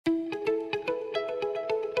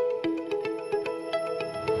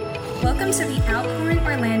Welcome to the Outpouring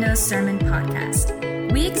Orlando Sermon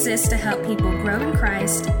Podcast. We exist to help people grow in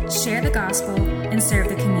Christ, share the gospel, and serve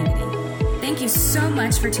the community. Thank you so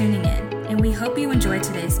much for tuning in, and we hope you enjoy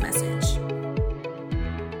today's message.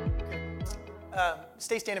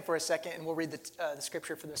 Stay standing for a second, and we'll read the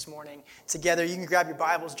scripture for this morning together. You can grab your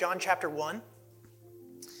Bibles, John chapter 1.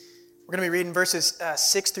 We're going to be reading verses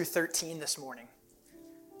 6 through 13 this morning.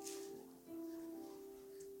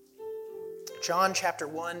 John chapter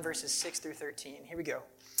 1, verses 6 through 13. Here we go.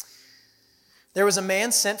 There was a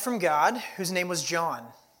man sent from God whose name was John.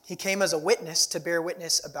 He came as a witness to bear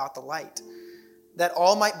witness about the light, that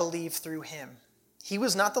all might believe through him. He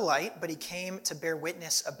was not the light, but he came to bear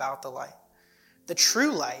witness about the light. The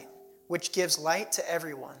true light, which gives light to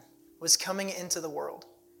everyone, was coming into the world.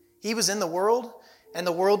 He was in the world, and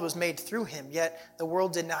the world was made through him, yet the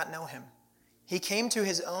world did not know him. He came to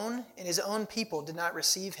his own, and his own people did not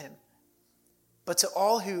receive him. But to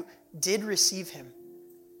all who did receive him,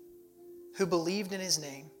 who believed in his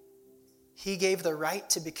name, he gave the right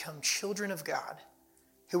to become children of God,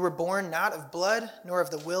 who were born not of blood, nor of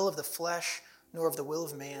the will of the flesh, nor of the will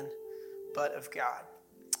of man, but of God.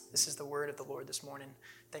 This is the word of the Lord this morning.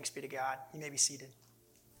 Thanks be to God. You may be seated.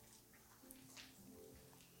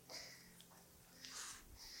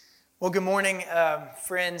 Well, good morning,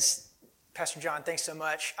 friends. Pastor John, thanks so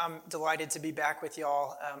much. I'm delighted to be back with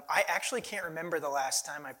y'all. I actually can't remember the last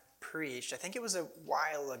time I preached. I think it was a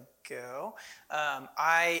while ago.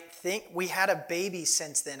 I think we had a baby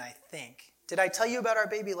since then, I think. Did I tell you about our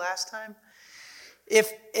baby last time?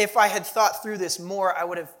 If I had thought through this more, I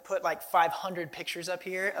would have put like 500 pictures up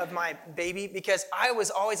here of my baby, because I was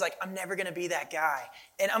always like, I'm never going to be that guy.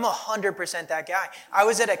 And I'm 100% that guy. I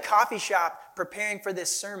was at a coffee shop preparing for this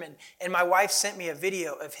sermon, and my wife sent me a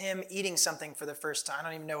video of him eating something for the first time. I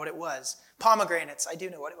don't even know what it was. Pomegranates. I do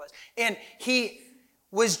know what it was. And he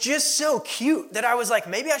was just so cute that I was like,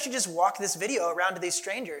 maybe I should just walk this video around to these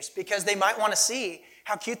strangers because they might want to see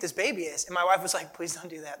how cute this baby is. And my wife was like, please don't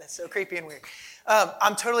do that. That's so creepy and weird.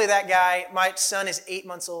 I'm totally that guy. My son is 8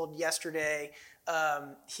 months old yesterday.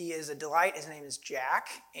 He is a delight. His name is Jack.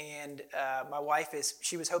 And my wife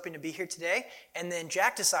she was hoping to be here today. And then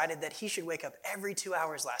Jack decided that he should wake up every 2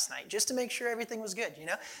 hours last night just to make sure everything was good,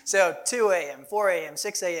 So 2 a.m., 4 a.m.,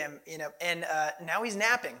 6 a.m., and now he's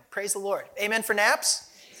napping. Praise the Lord. Amen for naps?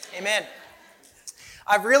 Amen.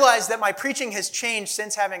 I've realized that my preaching has changed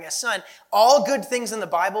since having a son. All good things in the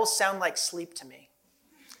Bible sound like sleep to me.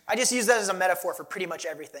 I just use that as a metaphor for pretty much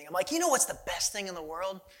everything. I'm like, what's the best thing in the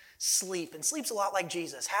world? Sleep. And sleep's a lot like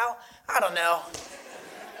Jesus. How? I don't know.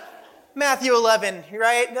 Matthew 11,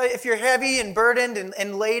 right? If you're heavy and burdened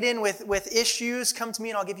and laden with issues, come to me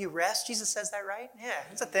and I'll give you rest. Jesus says that, right? Yeah,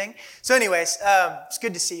 it's a thing. So anyways, it's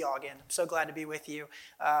good to see you all again. I'm so glad to be with you.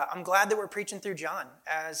 I'm glad that we're preaching through John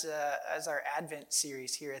as our Advent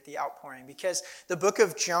series here at the Outpouring, because the book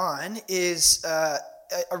of John is a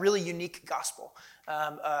really unique gospel.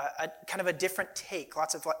 Kind of a different take.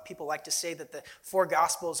 Lots of people like to say that the four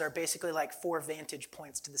Gospels are basically like four vantage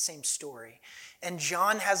points to the same story. And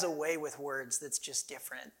John has a way with words that's just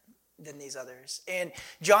different than these others. And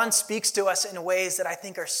John speaks to us in ways that I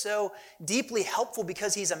think are so deeply helpful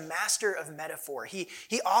because he's a master of metaphor. He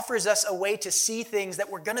offers us a way to see things that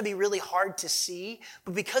were going to be really hard to see,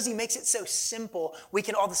 but because he makes it so simple, we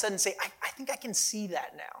can all of a sudden say, I think I can see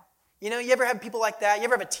that now. You ever have people like that? You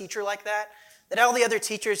ever have a teacher like that? That all the other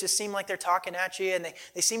teachers just seem like they're talking at you and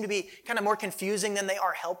they seem to be kind of more confusing than they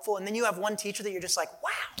are helpful. And then you have one teacher that you're just like,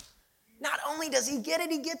 wow, not only does he get it,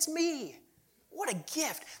 he gets me. What a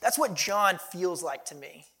gift. That's what John feels like to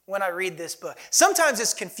me when I read this book. Sometimes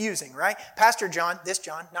it's confusing, right? Pastor John, this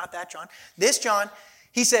John, not that John, this John,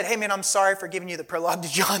 he said, hey man, I'm sorry for giving you the prologue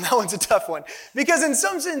to John. That one's a tough one. Because in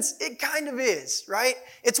some sense, it kind of is, right?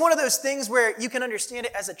 It's one of those things where you can understand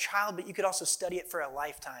it as a child, but you could also study it for a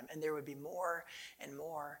lifetime. And there would be more and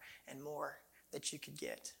more and more that you could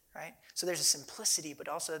get, right? So there's a simplicity, but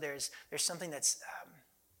also there's something that's,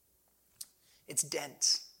 it's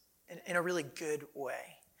dense in a really good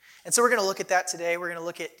way. And so we're going to look at that today. We're going to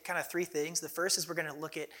look at kind of three things. The first is we're going to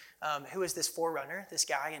look at who is this forerunner, this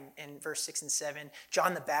guy in verse 6 and 7,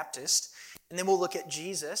 John the Baptist. And then we'll look at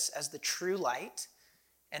Jesus as the true light.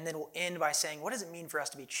 And then we'll end by saying, what does it mean for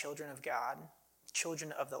us to be children of God,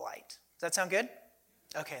 children of the light? Does that sound good?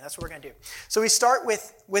 Okay, that's what we're going to do. So we start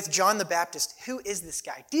with John the Baptist. Who is this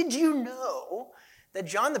guy? Did you know that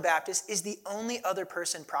John the Baptist is the only other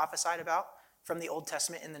person prophesied about from the Old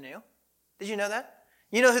Testament in the New? Did you know that?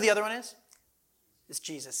 You know who the other one is? It's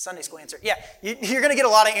Jesus. Sunday school answer. Yeah, you're going to get a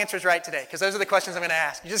lot of answers right today because those are the questions I'm going to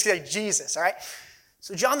ask. You just say Jesus, all right?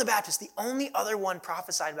 So John the Baptist, the only other one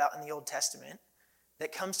prophesied about in the Old Testament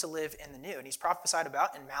that comes to live in the new. And he's prophesied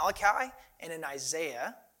about in Malachi and in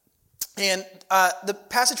Isaiah. And the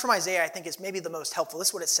passage from Isaiah, I think, is maybe the most helpful. This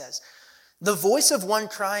is what it says. The voice of one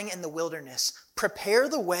crying in the wilderness, prepare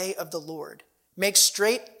the way of the Lord. Make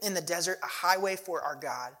straight in the desert a highway for our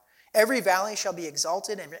God. Every valley shall be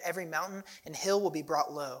exalted, and every mountain and hill will be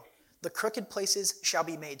brought low. The crooked places shall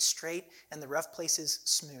be made straight, and the rough places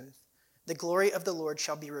smooth. The glory of the Lord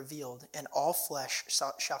shall be revealed, and all flesh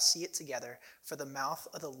shall see it together, for the mouth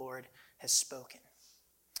of the Lord has spoken.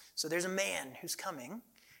 So there's a man who's coming,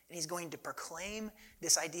 and he's going to proclaim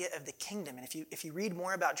this idea of the kingdom. And if you read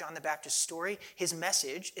more about John the Baptist's story, his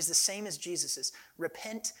message is the same as Jesus's.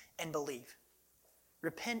 Repent and believe.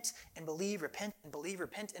 Repent and believe, repent and believe,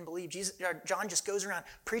 repent and believe. John just goes around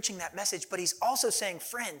preaching that message, but he's also saying,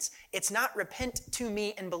 friends, it's not repent to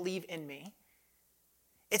me and believe in me.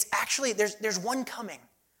 It's actually, there's one coming.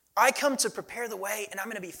 I come to prepare the way, and I'm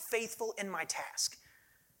going to be faithful in my task.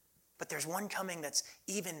 But there's one coming that's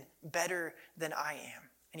even better than I am.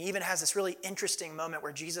 And he even has this really interesting moment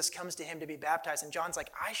where Jesus comes to him to be baptized, and John's like,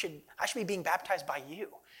 I should be being baptized by you.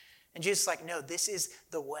 And Jesus is like, no, this is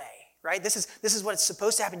the way. Right? This is what's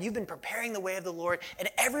supposed to happen. You've been preparing the way of the Lord, and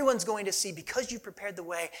everyone's going to see, because you prepared the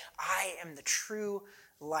way, I am the true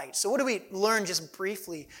light. So what do we learn just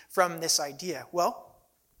briefly from this idea? Well,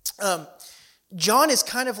 John is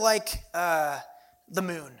kind of like the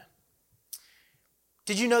moon.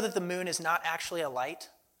 Did you know that the moon is not actually a light?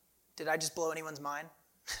 Did I just blow anyone's mind?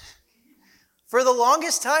 For the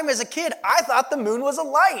longest time as a kid, I thought the moon was a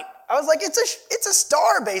light. I was like, it's a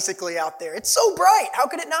star basically out there. It's so bright. How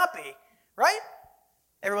could it not be? Right?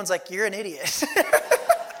 Everyone's like, you're an idiot.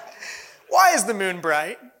 Why is the moon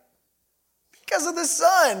bright? Because of the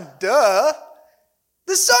sun. Duh.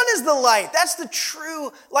 The sun is the light. That's the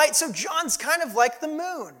true light. So John's kind of like the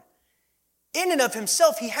moon. In and of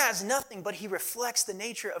himself, he has nothing, but he reflects the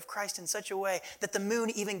nature of Christ in such a way that the moon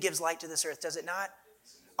even gives light to this earth, does it not?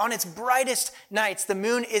 On its brightest nights, the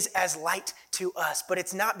moon is as light to us, but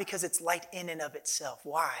it's not because it's light in and of itself.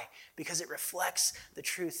 Why? Because it reflects the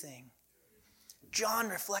true thing. John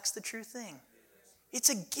reflects the true thing. It's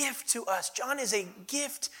a gift to us. John is a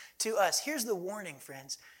gift to us. Here's the warning,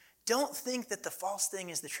 friends. Don't think that the false thing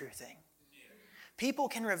is the true thing. People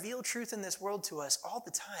can reveal truth in this world to us all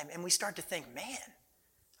the time, and we start to think, man,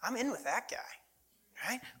 I'm in with that guy,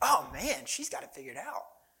 right? Oh, man, she's got it figured out.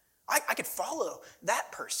 I could follow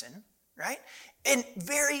that person, right? And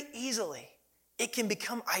very easily, it can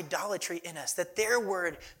become idolatry in us, that their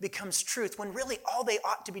word becomes truth, when really all they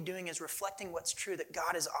ought to be doing is reflecting what's true that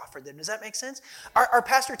God has offered them. Does that make sense? Are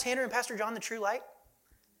Pastor Tanner and Pastor John the true light?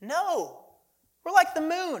 No. We're like the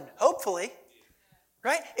moon, hopefully,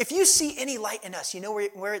 right? If you see any light in us, you know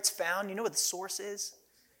where it's found? You know what the source is?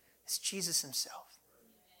 It's Jesus himself.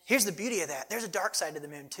 Here's the beauty of that. There's a dark side to the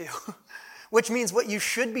moon too. Which means what you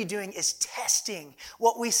should be doing is testing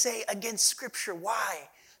what we say against Scripture. Why?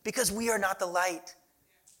 Because we are not the light.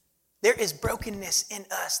 There is brokenness in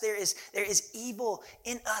us. There is evil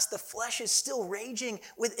in us. The flesh is still raging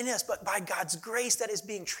within us, but by God's grace, that is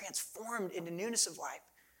being transformed into newness of life.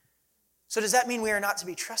 So does that mean we are not to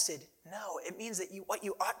be trusted? No, it means that what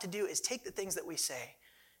you ought to do is take the things that we say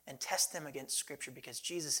and test them against Scripture, because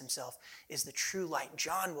Jesus himself is the true light.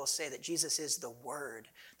 John will say that Jesus is the Word,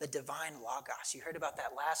 the divine Logos. You heard about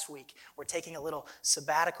that last week. We're taking a little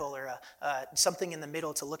sabbatical or something in the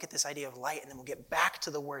middle to look at this idea of light, and then we'll get back to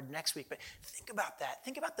the Word next week. But think about that.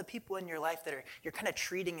 Think about the people in your life that you're kind of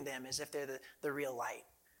treating them as if they're the real light.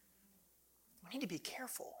 We need to be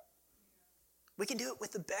careful. We can do it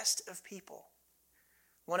with the best of people.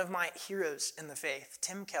 One of my heroes in the faith,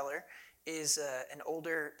 Tim Keller, is an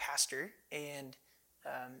older pastor, and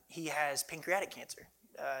he has pancreatic cancer,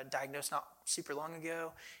 diagnosed not super long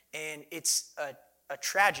ago, and it's a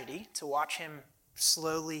tragedy to watch him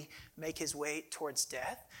slowly make his way towards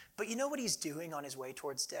death. But you know what he's doing on his way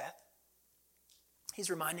towards death?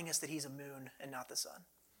 He's reminding us that he's a moon and not the sun.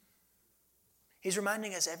 He's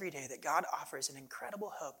reminding us every day that God offers an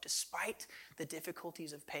incredible hope despite the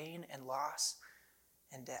difficulties of pain and loss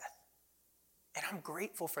and death. And I'm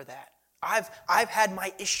grateful for that. I've had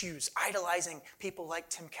my issues idolizing people like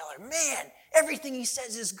Tim Keller. Man, everything he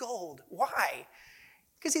says is gold. Why?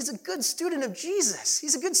 Because he's a good student of Jesus.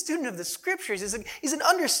 He's a good student of the Scriptures. He's an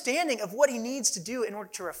understanding of what he needs to do in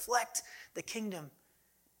order to reflect the kingdom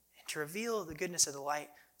and to reveal the goodness of the light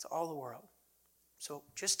to all the world. So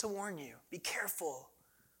just to warn you, be careful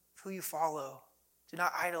of who you follow. Do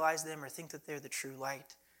not idolize them or think that they're the true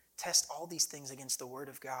light. Test all these things against the Word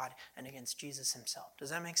of God and against Jesus himself.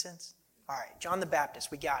 Does that make sense? All right, John the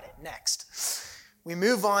Baptist, we got it. Next, we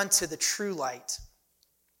move on to the true light.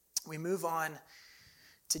 We move on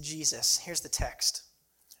to Jesus. Here's the text.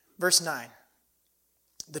 Verse 9.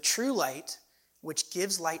 The true light, which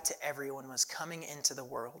gives light to everyone, was coming into the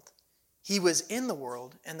world. He was in the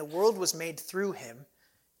world, and the world was made through him,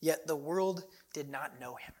 yet the world did not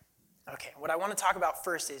know him. Okay, what I want to talk about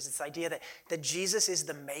first is this idea that Jesus is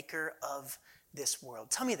the maker of this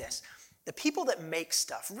world. Tell me this. The people that make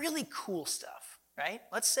stuff, really cool stuff, right?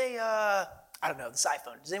 Let's say, I don't know, this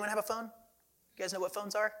iPhone. Does anyone have a phone? You guys know what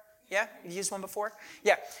phones are? Yeah? You've used one before?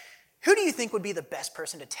 Yeah. Who do you think would be the best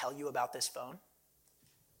person to tell you about this phone?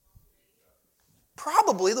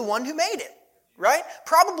 Probably the one who made it, right?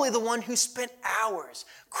 Probably the one who spent hours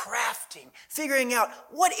crafting, figuring out,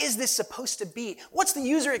 what is this supposed to be? What's the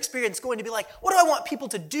user experience going to be like? What do I want people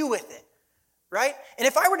to do with it, right? And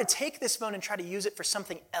if I were to take this phone and try to use it for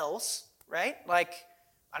something else, right? Like,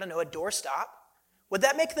 I don't know, a doorstop, would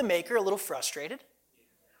that make the maker a little frustrated?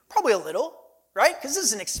 Probably a little, right? Because this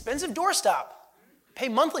is an expensive doorstop. Pay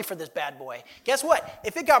monthly for this bad boy. Guess what?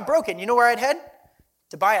 If it got broken, you know where I'd head?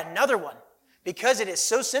 To buy another one. Because it is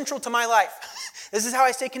so central to my life. This is how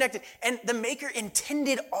I stay connected. And the maker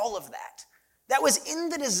intended all of that. That was in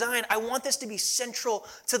the design. I want this to be central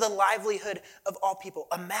to the livelihood of all people.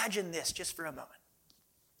 Imagine this just for a moment.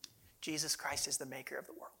 Jesus Christ is the maker of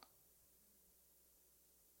the world.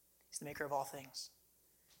 He's the maker of all things.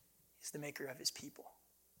 He's the maker of his people.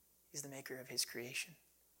 He's the maker of his creation.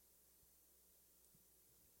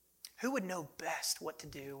 Who would know best what to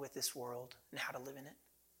do with this world and how to live in it?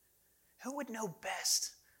 Who would know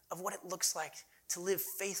best of what it looks like to live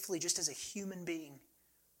faithfully just as a human being?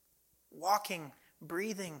 Walking,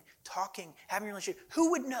 breathing, talking, having a relationship.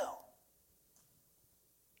 Who would know?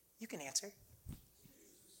 You can answer.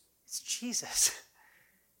 It's Jesus.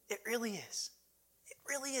 It really is. It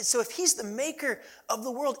really is. So if he's the maker of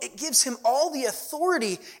the world, it gives him all the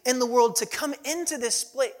authority in the world to come into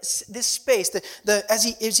this space,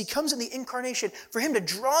 as he comes in the incarnation, for him to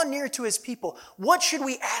draw near to his people. What should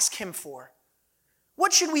we ask him for?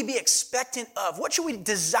 What should we be expectant of? What should we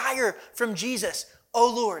desire from Jesus?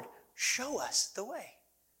 Oh Lord, show us the way.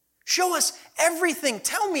 Show us everything.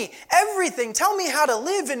 Tell me everything. Tell me how to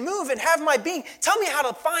live and move and have my being. Tell me how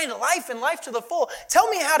to find life and life to the full. Tell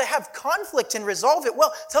me how to have conflict and resolve it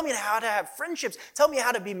well. Tell me how to have friendships. Tell me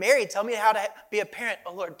how to be married. Tell me how to be a parent.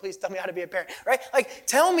 Oh, Lord, please tell me how to be a parent, right? Like,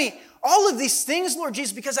 tell me all of these things, Lord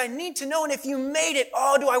Jesus, because I need to know. And if you made it,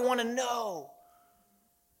 oh, do I want to know?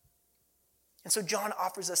 And so John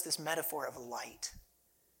offers us this metaphor of light.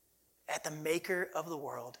 At the maker of the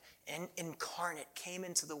world, and incarnate, came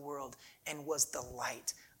into the world and was the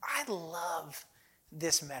light. I love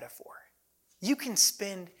this metaphor. You can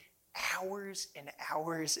spend hours and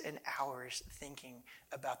hours and hours thinking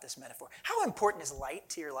about this metaphor. How important is light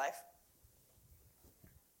to your life?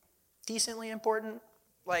 Decently important?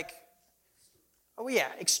 Like, oh yeah,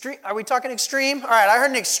 extreme. Are we talking extreme? All right, I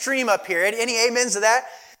heard an extreme up here. Any amens to that?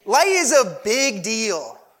 Light is a big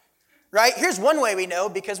deal. Right? Here's one way we know,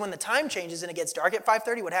 because when the time changes and it gets dark at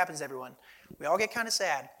 5:30, what happens, everyone? We all get kind of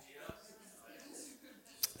sad.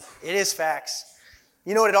 It is facts.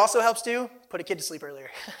 You know what it also helps do? Put a kid to sleep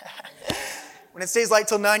earlier. When it stays light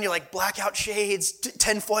till 9, you're like, blackout shades,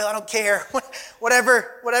 tinfoil, I don't care.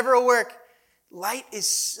 Whatever will work. Light is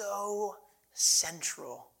so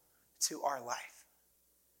central to our life.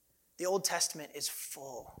 The Old Testament is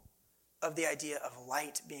full of the idea of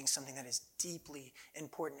light being something that is deeply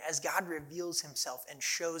important as God reveals himself and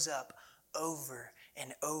shows up over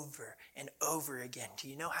and over and over again. Do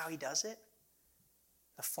you know how he does it?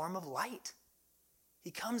 The form of light.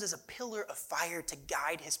 He comes as a pillar of fire to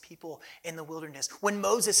guide his people in the wilderness. When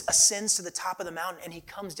Moses ascends to the top of the mountain and he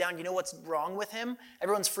comes down, you know what's wrong with him?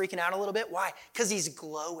 Everyone's freaking out a little bit. Why? Because he's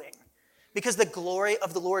glowing. Because the glory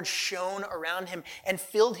of the Lord shone around him and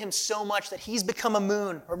filled him so much that he's become a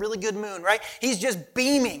moon, a really good moon, right? He's just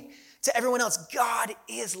beaming to everyone else. God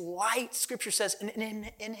is light, Scripture says, and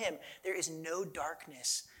in him there is no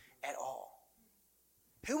darkness at all.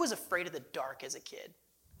 Who was afraid of the dark as a kid?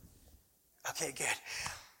 Okay, good.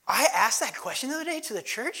 I asked that question the other day to the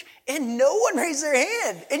church, and no one raised their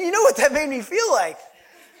hand. And you know what that made me feel like?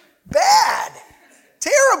 Bad.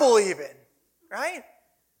 Terrible even, right?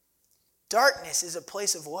 Darkness is a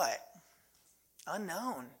place of what?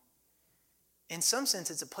 Unknown. In some sense,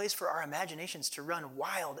 it's a place for our imaginations to run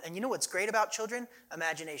wild. And you know what's great about children?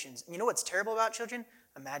 Imaginations. And you know what's terrible about children?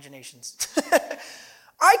 Imaginations.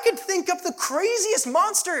 I could think up the craziest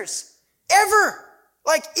monsters ever.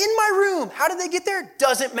 Like in my room. How did they get there?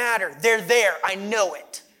 Doesn't matter. They're there. I know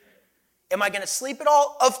it. Am I going to sleep at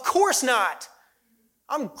all? Of course not.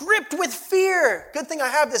 I'm gripped with fear. Good thing I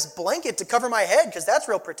have this blanket to cover my head because that's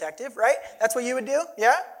real protective, right? That's what you would do?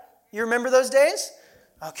 Yeah? You remember those days?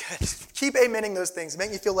 Oh, good. Keep amening those things.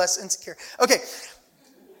 Make me feel less insecure. Okay.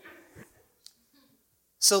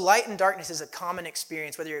 So light and darkness is a common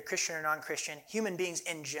experience, whether you're a Christian or non-Christian. Human beings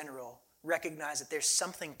in general recognize that there's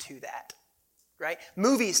something to that, right?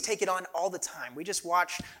 Movies take it on all the time. We just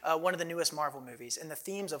watched one of the newest Marvel movies, and the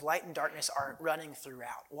themes of light and darkness are running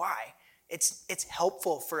throughout. Why? It's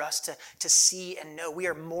helpful for us to see and know we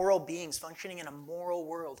are moral beings functioning in a moral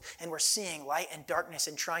world, and we're seeing light and darkness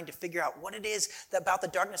and trying to figure out what it is about the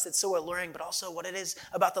darkness that's so alluring, but also what it is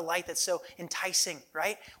about the light that's so enticing,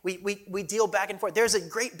 right? We deal back and forth. There's a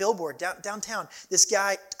great billboard downtown. This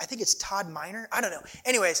guy, I think it's Todd Miner. I don't know.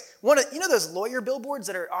 Anyways, you know those lawyer billboards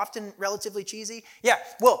that are often relatively cheesy? Yeah,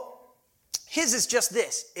 well, his is just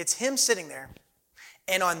this. It's him sitting there,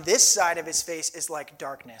 and on this side of his face is like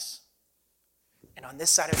darkness. And on this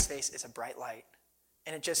side of his face is a bright light.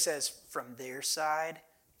 And it just says, from their side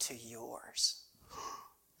to yours.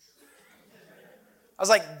 I was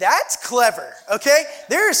like, that's clever, okay?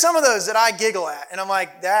 There are some of those that I giggle at. And I'm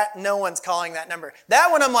like, that, no one's calling that number.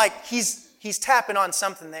 That one I'm like, he's tapping on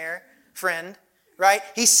something there, friend, right?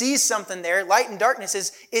 He sees something there. Light and darkness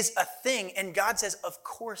is a thing. And God says, of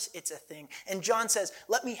course it's a thing. And John says,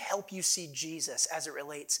 let me help you see Jesus as it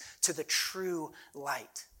relates to the true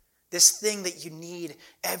light. This thing that you need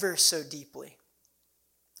ever so deeply.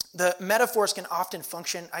 The metaphors can often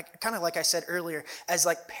function, kind of like I said earlier, as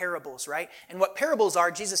like parables, right? And what parables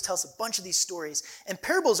are, Jesus tells a bunch of these stories. And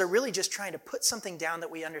parables are really just trying to put something down that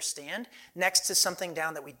we understand next to something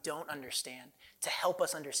down that we don't understand to help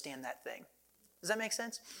us understand that thing. Does that make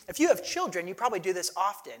sense? If you have children, you probably do this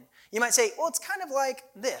often. You might say, well, it's kind of like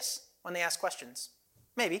this when they ask questions.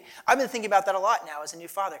 Maybe. I've been thinking about that a lot now as a new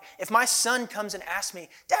father. If my son comes and asks me,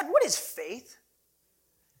 Dad, what is faith?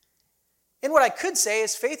 And what I could say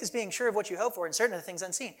is faith is being sure of what you hope for and certain of the things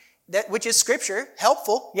unseen. Which is scripture,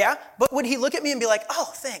 helpful, yeah. But would he look at me and be like,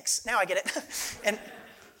 oh, thanks, now I get it. And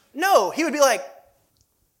no, he would be like,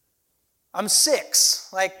 I'm 6.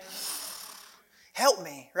 Like, help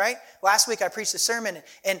me, right? Last week I preached a sermon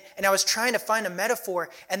and I was trying to find a metaphor,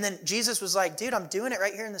 and then Jesus was like, dude, I'm doing it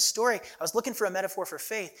right here in the story. I was looking for a metaphor for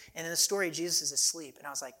faith, and in the story Jesus is asleep. And I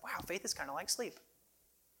was like, wow, faith is kind of like sleep.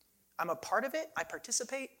 I'm a part of it, I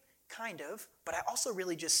participate, kind of, but I also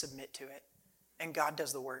really just submit to it, and God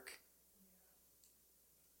does the work.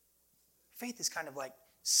 Faith is kind of like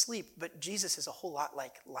sleep, but Jesus is a whole lot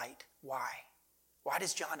like light. Why? Why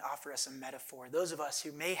does John offer us a metaphor? Those of us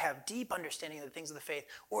who may have deep understanding of the things of the faith,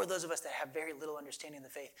 or those of us that have very little understanding of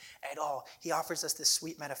the faith at all, he offers us this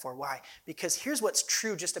sweet metaphor. Why? Because here's what's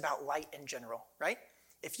true just about light in general, right?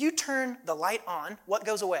 If you turn the light on, what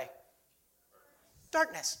goes away?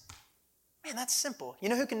 Darkness. Man, that's simple. You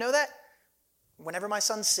know who can know that? Whenever my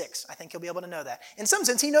son's 6, I think he'll be able to know that. In some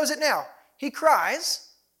sense, he knows it now. He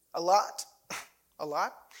cries a lot, a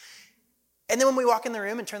lot. And then when we walk in the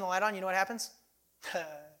room and turn the light on, you know what happens?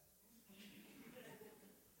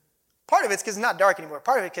 Part of it's because it's not dark anymore.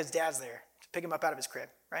 Part of it because Dad's there to pick him up out of his crib,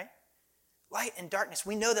 right? Light and darkness.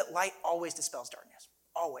 We know that light always dispels darkness.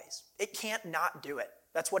 Always. It can't not do it.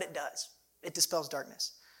 That's what it does. It dispels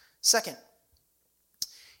darkness. Second,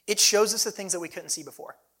 it shows us the things that we couldn't see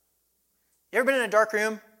before. You ever been in a dark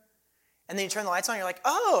room and then you turn the lights on and you're like,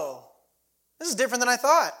 oh, this is different than I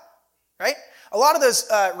thought, right? A lot of those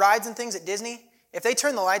rides and things at Disney, if they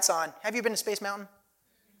turn the lights on, have you been to Space Mountain?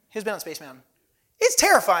 Who's been on Space Mountain? It's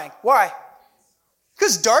terrifying. Why?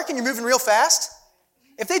 Because it's dark and you're moving real fast.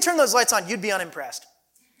 If they turn those lights on, you'd be unimpressed.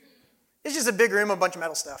 It's just a big room with a bunch of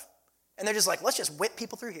metal stuff. And they're just like, let's just whip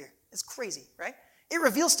people through here. It's crazy, right? It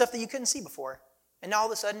reveals stuff that you couldn't see before. And now all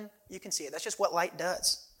of a sudden, you can see it. That's just what light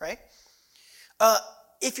does, right?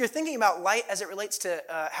 If you're thinking about light as it relates to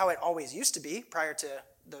how it always used to be prior to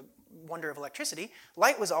the wonder of electricity,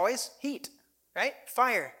 light was always heat. Right?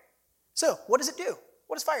 Fire. So, what does it do?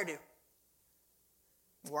 What does fire do?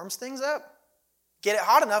 Warms things up. Get it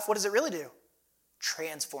hot enough, what does it really do?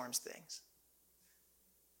 Transforms things.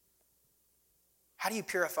 How do you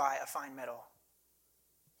purify a fine metal?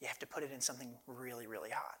 You have to put it in something really,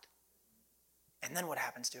 really hot. And then what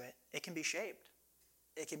happens to it? It can be shaped.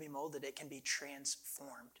 It can be molded. It can be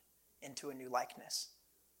transformed into a new likeness.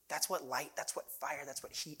 That's what light, that's what fire, that's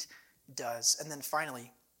what heat does. And then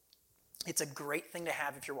finally, it's a great thing to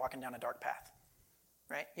have if you're walking down a dark path,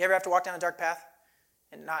 right? You ever have to walk down a dark path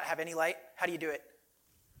and not have any light? How do you do it?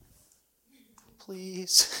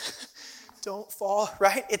 Please, don't fall,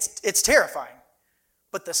 right? It's terrifying.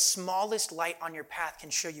 But the smallest light on your path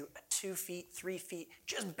can show you 2 feet, 3 feet,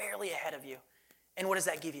 just barely ahead of you. And what does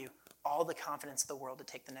that give you? All the confidence in the world to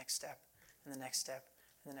take the next step, and the next step,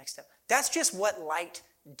 and the next step. That's just what light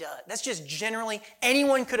does. That's just generally,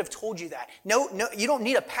 anyone could have told you that. No, you don't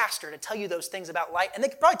need a pastor to tell you those things about light, and they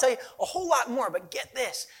could probably tell you a whole lot more, but get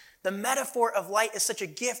this. The metaphor of light is such a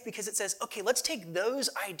gift because it says, okay, let's take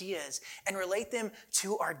those ideas and relate them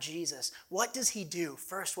to our Jesus. What does he do?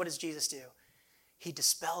 First, what does Jesus do? He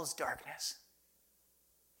dispels darkness.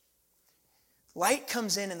 Light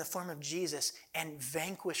comes in the form of Jesus and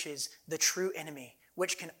vanquishes the true enemy,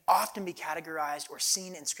 which can often be categorized or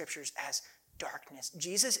seen in scriptures as darkness.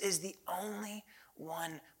 Jesus is the only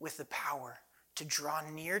one with the power to draw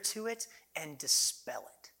near to it and dispel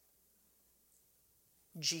it.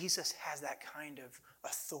 Jesus has that kind of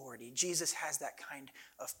authority. Jesus has that kind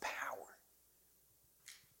of power.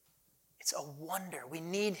 It's a wonder. We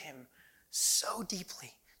need him so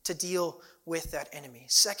deeply to deal with that enemy.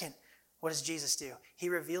 Second, what does Jesus do? He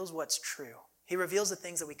reveals what's true. He reveals the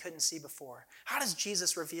things that we couldn't see before. How does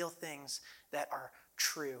Jesus reveal things that are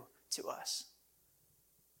true to us?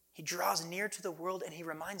 He draws near to the world and he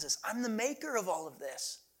reminds us, I'm the maker of all of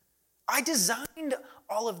this. I designed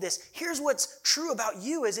all of this. Here's what's true about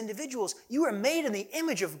you as individuals. You are made in the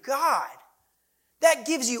image of God. That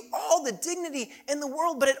gives you all the dignity in the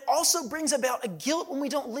world, but it also brings about a guilt when we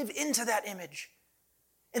don't live into that image.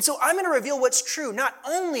 And so I'm going to reveal what's true, not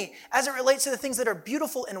only as it relates to the things that are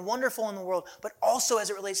beautiful and wonderful in the world, but also as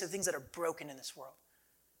it relates to the things that are broken in this world.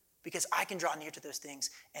 Because I can draw near to those things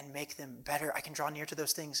and make them better. I can draw near to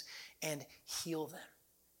those things and heal them.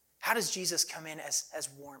 How does Jesus come in as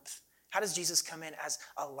warmth? How does Jesus come in as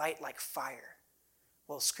a light like fire?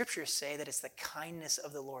 Well, scriptures say that it's the kindness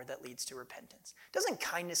of the Lord that leads to repentance. Doesn't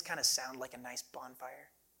kindness kind of sound like a nice bonfire?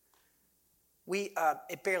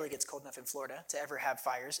 It barely gets cold enough in Florida to ever have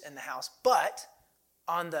fires in the house, but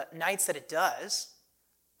on the nights that it does,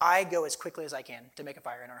 I go as quickly as I can to make a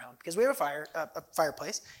fire in our home because we have a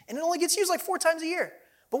fireplace, and it only gets used like 4 times a year.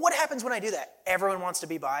 But what happens when I do that? Everyone wants to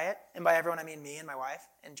be by it, and by everyone I mean me and my wife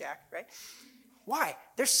and Jack, right? Why?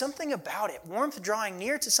 There's something about it. Warmth drawing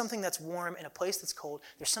near to something that's warm in a place that's cold.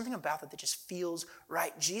 There's something about that just feels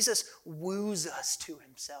right. Jesus woos us to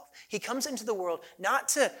himself. He comes into the world not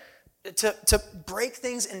to break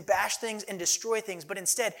things and bash things and destroy things, but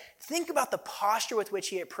instead, think about the posture with which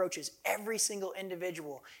he approaches every single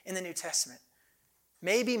individual in the New Testament.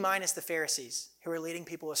 Maybe minus the Pharisees who are leading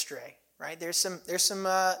people astray, right? There's some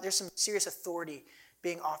serious authority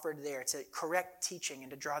being offered there to correct teaching and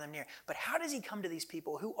to draw them near. But how does he come to these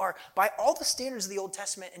people who are, by all the standards of the Old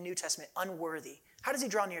Testament and New Testament, unworthy? How does he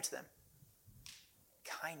draw near to them?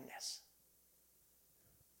 Kindness.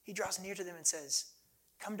 He draws near to them and says,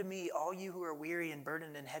 come to me, all you who are weary and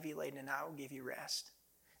burdened and heavy laden, and I will give you rest.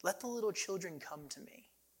 Let the little children come to me.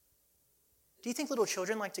 Do you think little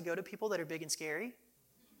children like to go to people that are big and scary?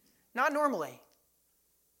 Not normally.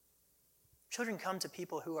 Children come to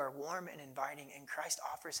people who are warm and inviting, and Christ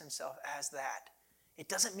offers himself as that. It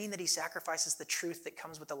doesn't mean that he sacrifices the truth that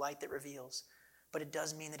comes with the light that reveals, but it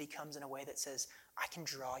does mean that he comes in a way that says, I can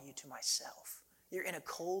draw you to myself. You're in a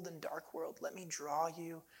cold and dark world. Let me draw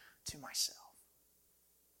you to myself.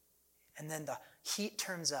 And then the heat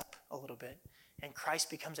turns up a little bit, and Christ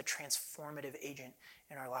becomes a transformative agent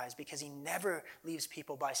in our lives because he never leaves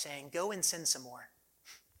people by saying, go and sin some more.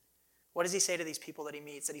 What does he say to these people that he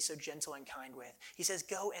meets that he's so gentle and kind with? He says,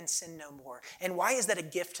 go and sin no more. And why is that a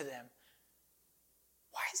gift to them?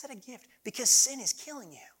 Why is that a gift? Because sin is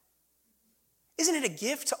killing you. Isn't it a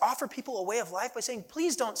gift to offer people a way of life by saying,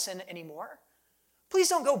 please don't sin anymore? Please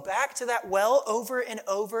don't go back to that well over and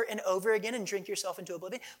over and over again and drink yourself into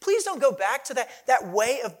oblivion. Please don't go back to that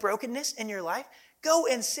way of brokenness in your life. Go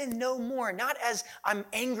and sin no more, not as I'm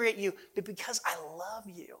angry at you, but because I love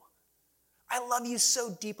you. I love you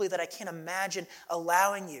so deeply that I can't imagine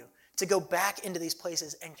allowing you to go back into these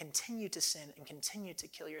places and continue to sin and continue to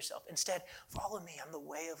kill yourself. Instead, follow me. I'm the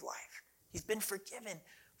way of life. You've been forgiven.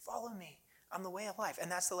 Follow me. I'm the way of life.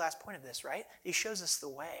 And that's the last point of this, right? He shows us the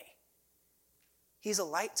way. He's a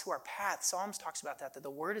light to our path. Psalms talks about that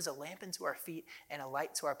the word is a lamp unto our feet and a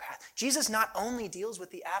light to our path. Jesus not only deals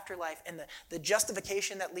with the afterlife and the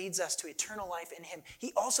justification that leads us to eternal life in him,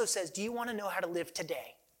 he also says, do you want to know how to live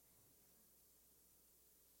today?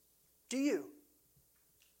 Do you?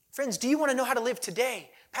 Friends, do you want to know how to live today?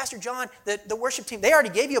 Pastor John, the worship team, they already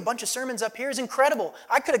gave you a bunch of sermons up here. It's incredible.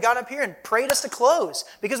 I could have got up here and prayed us to close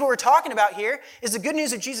because what we're talking about here is the good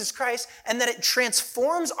news of Jesus Christ and that it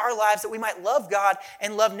transforms our lives that we might love God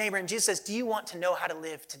and love neighbor. And Jesus says, do you want to know how to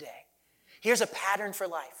live today? Here's a pattern for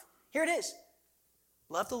life. Here it is.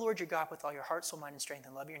 Love the Lord your God with all your heart, soul, mind, and strength,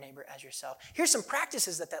 and love your neighbor as yourself. Here's some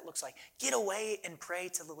practices that looks like. Get away and pray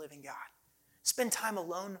to the living God. Spend time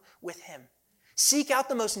alone with him. Seek out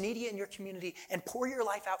the most needy in your community and pour your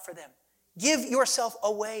life out for them. Give yourself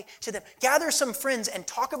away to them. Gather some friends and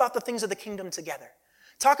talk about the things of the kingdom together.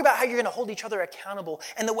 Talk about how you're going to hold each other accountable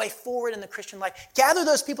and the way forward in the Christian life. Gather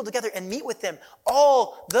those people together and meet with them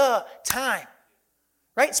all the time.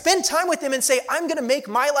 Right? Spend time with them and say, I'm going to make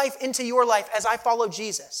my life into your life as I follow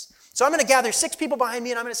Jesus. So I'm going to gather 6 people behind me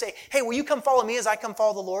and I'm going to say, hey, will you come follow me as I come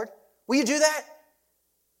follow the Lord? Will you do that?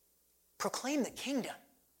 Proclaim the kingdom.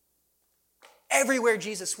 Everywhere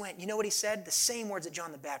Jesus went, you know what he said? The same words that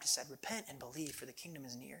John the Baptist said, repent and believe, for the kingdom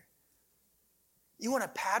is near. You want a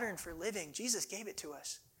pattern for living? Jesus gave it to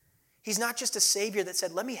us. He's not just a Savior that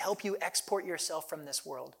said, let me help you export yourself from this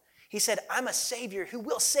world. He said, I'm a Savior who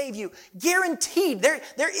will save you. Guaranteed. There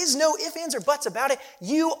is no ifs, ands, or buts about it.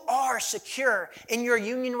 You are secure in your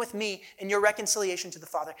union with me and your reconciliation to the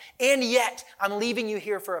Father. And yet, I'm leaving you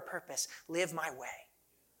here for a purpose. Live my way.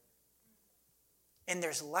 And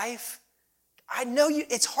there's life. I know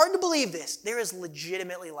it's hard to believe this. There is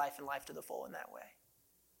legitimately life and life to the full in that way.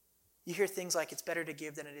 You hear things like, it's better to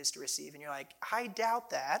give than it is to receive. And you're like, I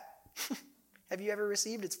doubt that. Have you ever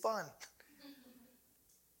received? It's fun.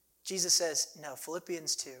 Jesus says, no,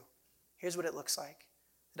 Philippians 2, here's what it looks like.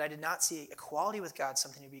 That I did not see equality with God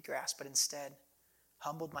something to be grasped, but instead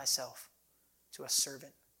humbled myself to a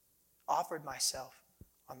servant, offered myself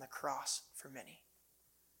on the cross for many.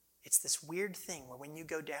 It's this weird thing where when you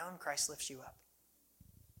go down, Christ lifts you up.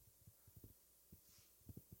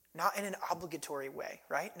 Not in an obligatory way,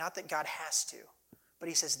 right? Not that God has to, but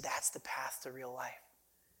he says that's the path to real life.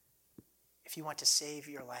 If you want to save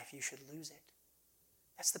your life, you should lose it.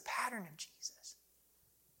 That's the pattern of Jesus.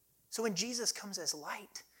 So when Jesus comes as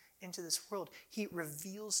light into this world, he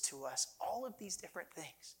reveals to us all of these different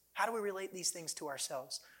things. How do we relate these things to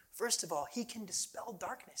ourselves? First of all, he can dispel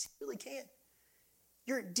darkness. He really can.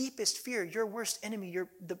 Your deepest fear, your worst enemy,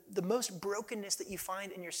 the most brokenness that you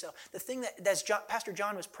find in yourself, the thing that Pastor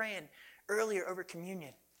John was praying earlier over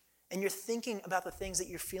communion, and you're thinking about the things that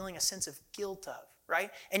you're feeling a sense of guilt of, right?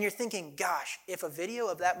 And you're thinking, gosh, if a video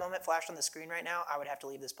of that moment flashed on the screen right now, I would have to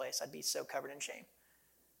leave this place. I'd be so covered in shame.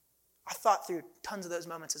 I thought through tons of those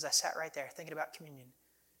moments as I sat right there thinking about communion.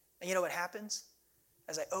 And you know what happens?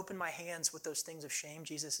 As I open my hands with those things of shame,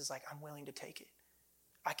 Jesus is like, I'm willing to take it.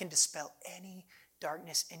 I can dispel any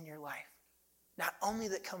darkness in your life. Not only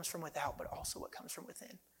that comes from without, but also what comes from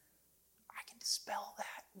within. I can dispel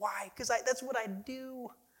that. Why? Because that's what I do.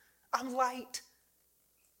 I'm light.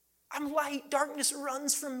 I'm light. Darkness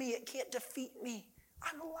runs from me. It can't defeat me.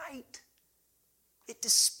 I'm light. It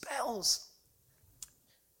dispels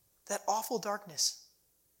that awful darkness.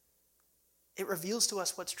 It reveals to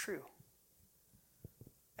us what's true.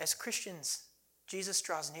 As Christians, Jesus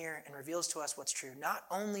draws near and reveals to us what's true, not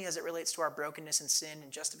only as it relates to our brokenness and sin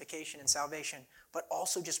and justification and salvation, but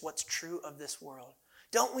also just what's true of this world.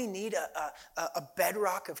 Don't we need a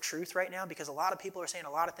bedrock of truth right now? Because a lot of people are saying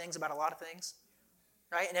a lot of things about a lot of things,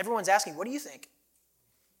 right? And everyone's asking, what do you think?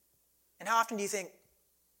 And how often do you think,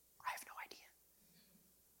 I have no idea?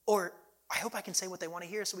 Or, I hope I can say what they want to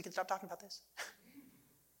hear so we can stop talking about this.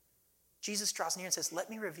 Jesus draws near and says, let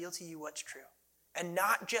me reveal to you what's true. And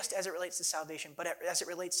not just as it relates to salvation, but as it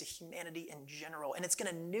relates to humanity in general. And it's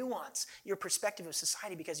going to nuance your perspective of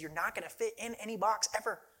society because you're not going to fit in any box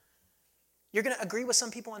ever. You're going to agree with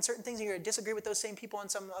some people on certain things and you're going to disagree with those same people on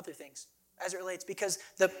some other things as it relates. Because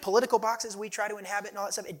the political boxes we try to inhabit and all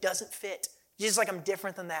that stuff, it doesn't fit. Jesus is like, I'm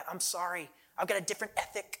different than that. I'm sorry. I've got a different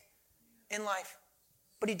ethic in life.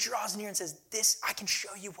 But he draws near and says, I can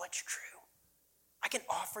show you what's true. I can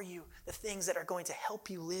offer you the things that are going to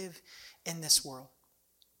help you live in this world.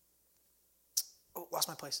 Oh, lost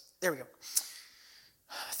my place. There we go.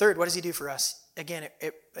 Third, what does he do for us? Again,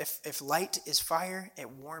 if light is fire, it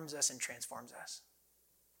warms us and transforms us.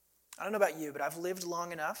 I don't know about you, but I've lived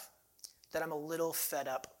long enough that I'm a little fed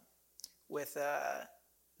up with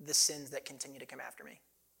the sins that continue to come after me.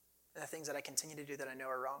 And the things that I continue to do that I know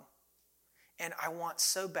are wrong. And I want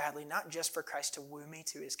so badly, not just for Christ to woo me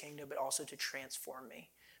to his kingdom, but also to transform me.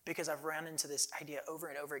 Because I've run into this idea over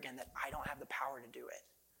and over again that I don't have the power to do it.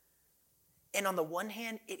 And on the one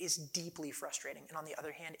hand, it is deeply frustrating. And on the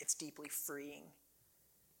other hand, it's deeply freeing.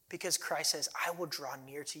 Because Christ says, I will draw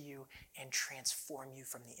near to you and transform you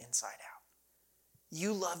from the inside out.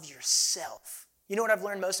 You love yourself. You know what I've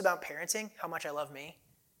learned most about parenting? How much I love me.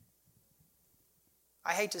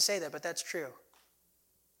 I hate to say that, but that's true.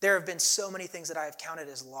 There have been so many things that I have counted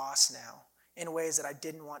as loss now in ways that I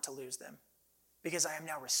didn't want to lose them because I am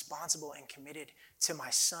now responsible and committed to my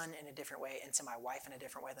son in a different way and to my wife in a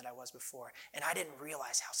different way than I was before. And I didn't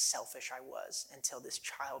realize how selfish I was until this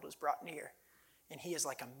child was brought near. And he is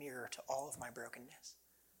like a mirror to all of my brokenness.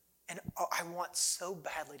 And I want so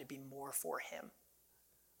badly to be more for him.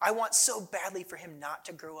 I want so badly for him not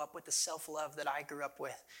to grow up with the self-love that I grew up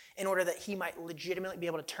with in order that he might legitimately be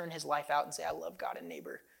able to turn his life out and say, I love God and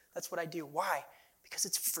neighbor. That's what I do. Why? Because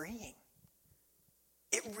it's freeing.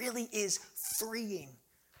 It really is freeing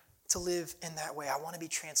to live in that way. I want to be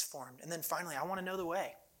transformed. And then finally, I want to know the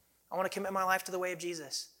way. I want to commit my life to the way of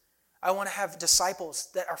Jesus. I want to have disciples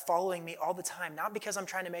that are following me all the time, not because I'm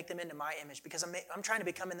trying to make them into my image, because I'm trying to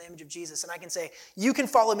become in the image of Jesus. And I can say, you can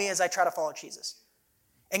follow me as I try to follow Jesus.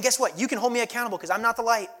 And guess what? You can hold me accountable because I'm not the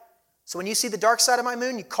light. So when you see the dark side of my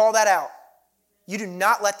moon, you call that out. You do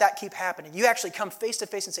not let that keep happening. You actually come face to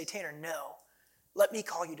face and say, Tanner, no, let me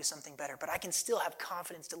call you to something better. But I can still have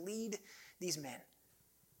confidence to lead these men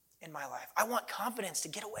in my life. I want confidence to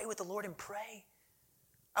get away with the Lord and pray.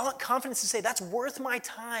 I want confidence to say that's worth my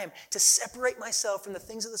time to separate myself from the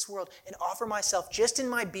things of this world and offer myself just in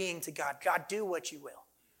my being to God. God, do what you will.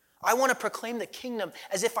 I want to proclaim the kingdom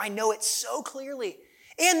as if I know it so clearly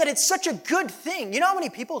and that it's such a good thing. You know how many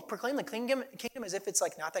people proclaim the kingdom as if it's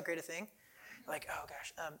like not that great a thing? Like, oh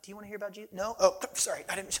gosh, do you want to hear about Jesus? No? Oh, sorry,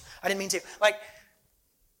 I didn't mean to. Like,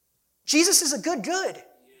 Jesus is a good.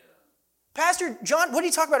 Pastor John, what did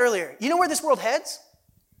you talk about earlier? You know where this world heads?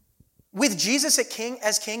 With Jesus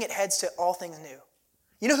as king, it heads to all things new.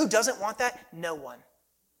 You know who doesn't want that? No one.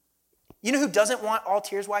 You know who doesn't want all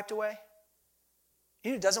tears wiped away?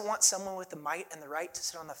 You know who doesn't want someone with the might and the right to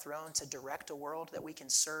sit on the throne to direct a world that we can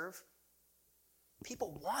serve?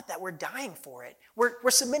 People want that. We're dying for it.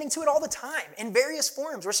 We're submitting to it all the time in various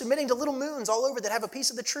forms. We're submitting to little moons all over that have a piece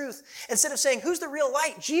of the truth. Instead of saying, who's the real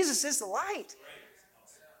light? Jesus is the light.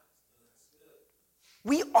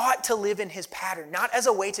 We ought to live in his pattern, not as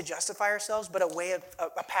a way to justify ourselves, but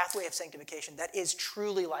a pathway of sanctification that is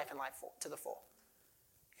truly life and life to the full.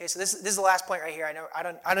 Okay, so this is the last point right here.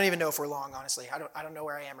 I don't even know if we're long, honestly. I don't know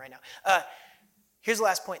where I am right now. Here's the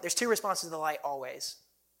last point. There's two responses to the light always.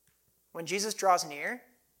 When Jesus draws near,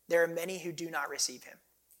 there are many who do not receive him.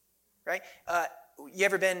 Right? You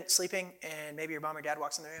ever been sleeping and maybe your mom or dad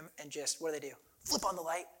walks in the room and just, what do? Flip on the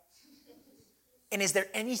light. And is there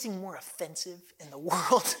anything more offensive in the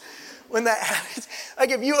world when that happens? Like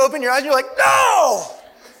if you open your eyes, you're like, no!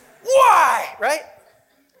 Why? Right?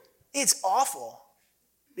 It's awful.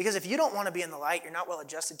 Because if you don't want to be in the light, you're not well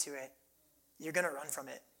adjusted to it, you're going to run from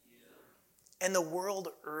it. And the world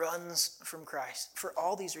runs from Christ for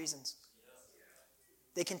all these reasons.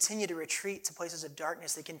 They continue to retreat to places of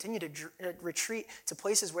darkness. They continue to retreat to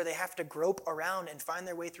places where they have to grope around and find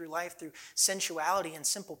their way through life through sensuality and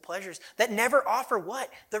simple pleasures that never offer what?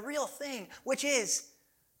 The real thing, which is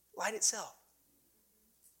light itself.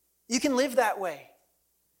 You can live that way.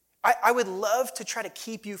 I would love to try to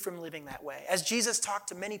keep you from living that way. As Jesus talked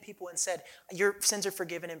to many people and said, your sins are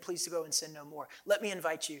forgiven and please to go and sin no more. Let me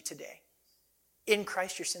invite you today. In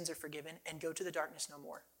Christ, your sins are forgiven and go to the darkness no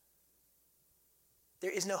more.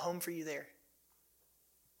 There is no home for you there.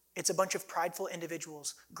 It's a bunch of prideful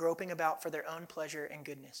individuals groping about for their own pleasure and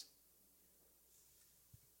goodness.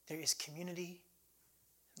 There is community,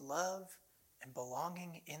 love, and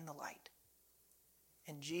belonging in the light.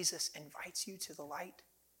 And Jesus invites you to the light.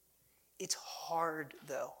 It's hard,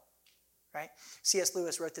 though, right? C.S.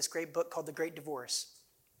 Lewis wrote this great book called The Great Divorce.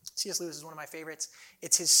 C.S. Lewis is one of my favorites.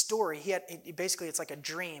 It's his story. Basically, it's like a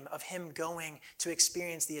dream of him going to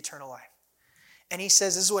experience the eternal life. And he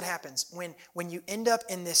says, this is what happens. When you end up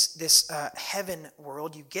in this heaven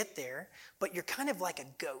world, you get there, but you're kind of like a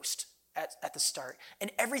ghost at the start.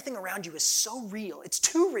 And everything around you is so real. It's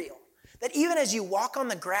too real. That even as you walk on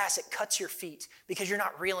the grass, it cuts your feet because you're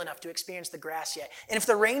not real enough to experience the grass yet. And if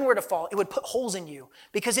the rain were to fall, it would put holes in you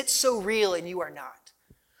because it's so real and you are not.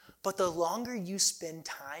 But the longer you spend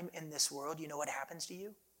time in this world, you know what happens to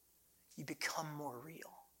you? You become more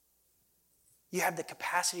real. You have the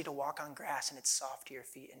capacity to walk on grass and it's soft to your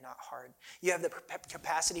feet and not hard. You have the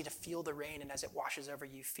capacity to feel the rain and as it washes over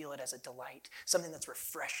you, feel it as a delight, something that's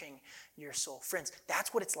refreshing your soul. Friends,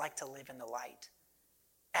 that's what it's like to live in the light.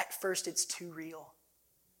 At first, it's too real.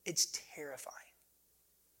 It's terrifying.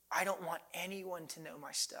 I don't want anyone to know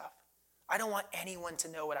my stuff. I don't want anyone to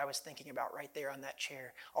know what I was thinking about right there on that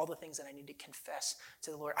chair, all the things that I need to confess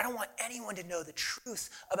to the Lord. I don't want anyone to know the truth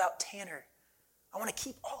about Tanner. I want to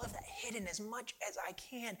keep all of that hidden as much as I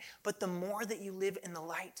can. But the more that you live in the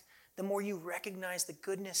light, the more you recognize the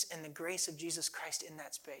goodness and the grace of Jesus Christ in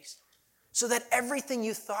that space. So that everything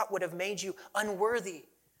you thought would have made you unworthy,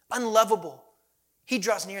 unlovable, he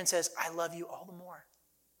draws near and says, I love you all the more.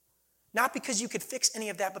 Not because you could fix any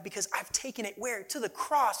of that, but because I've taken it where? To the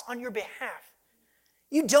cross on your behalf.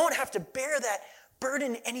 You don't have to bear that,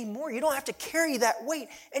 burden anymore. You don't have to carry that weight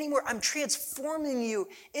anymore. I'm transforming you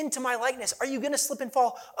into my likeness. Are you going to slip and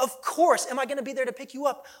fall? Of course. Am I going to be there to pick you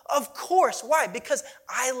up? Of course. Why? Because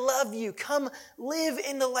I love you. Come live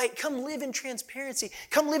in the light. Come live in transparency.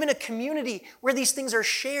 Come live in a community where these things are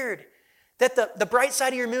shared. That the bright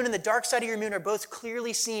side of your moon and the dark side of your moon are both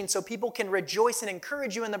clearly seen, so people can rejoice and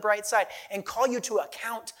encourage you in the bright side and call you to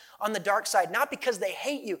account on the dark side, not because they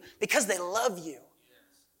hate you, because they love you.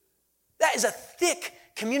 That is a thick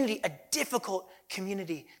community, a difficult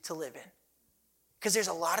community to live in. Because there's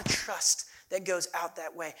a lot of trust that goes out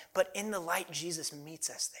that way. But in the light, Jesus meets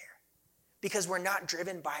us there. Because we're not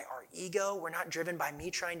driven by our ego. We're not driven by me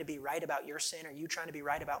trying to be right about your sin or you trying to be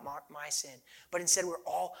right about my sin. But instead, we're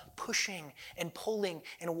all pushing and pulling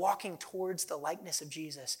and walking towards the likeness of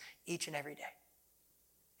Jesus each and every day.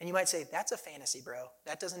 And you might say, that's a fantasy, bro.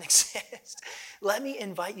 That doesn't exist. Let me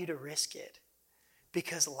invite you to risk it.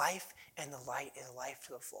 Because life and the light is life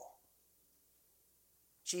to the full.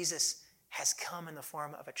 Jesus has come in the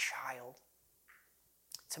form of a child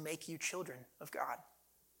to make you children of God.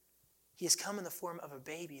 He has come in the form of a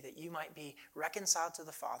baby that you might be reconciled to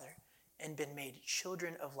the Father and been made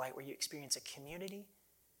children of light, where you experience a community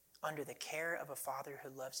under the care of a Father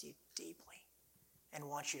who loves you deeply and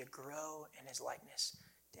wants you to grow in his likeness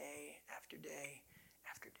day after day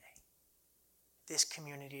after day. This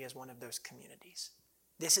community is one of those communities.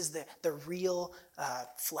 This is the real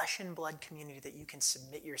flesh and blood community that you can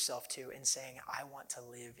submit yourself to in saying, I want to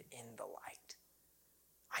live in the light.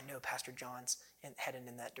 I know Pastor John's headed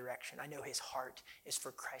in that direction. I know his heart is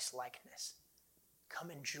for Christ's likeness.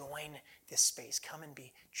 Come and join this space. Come and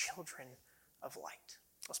be children of light.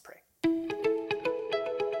 Let's pray.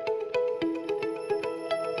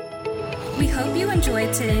 We hope you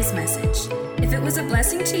enjoyed today's message. If it was a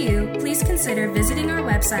blessing to you, please consider visiting our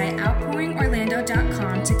website,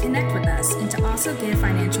 outpouringorlando.com, to connect with us and to also give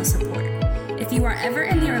financial support. If you are ever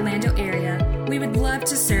in the Orlando area, we would love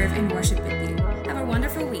to serve and worship with you.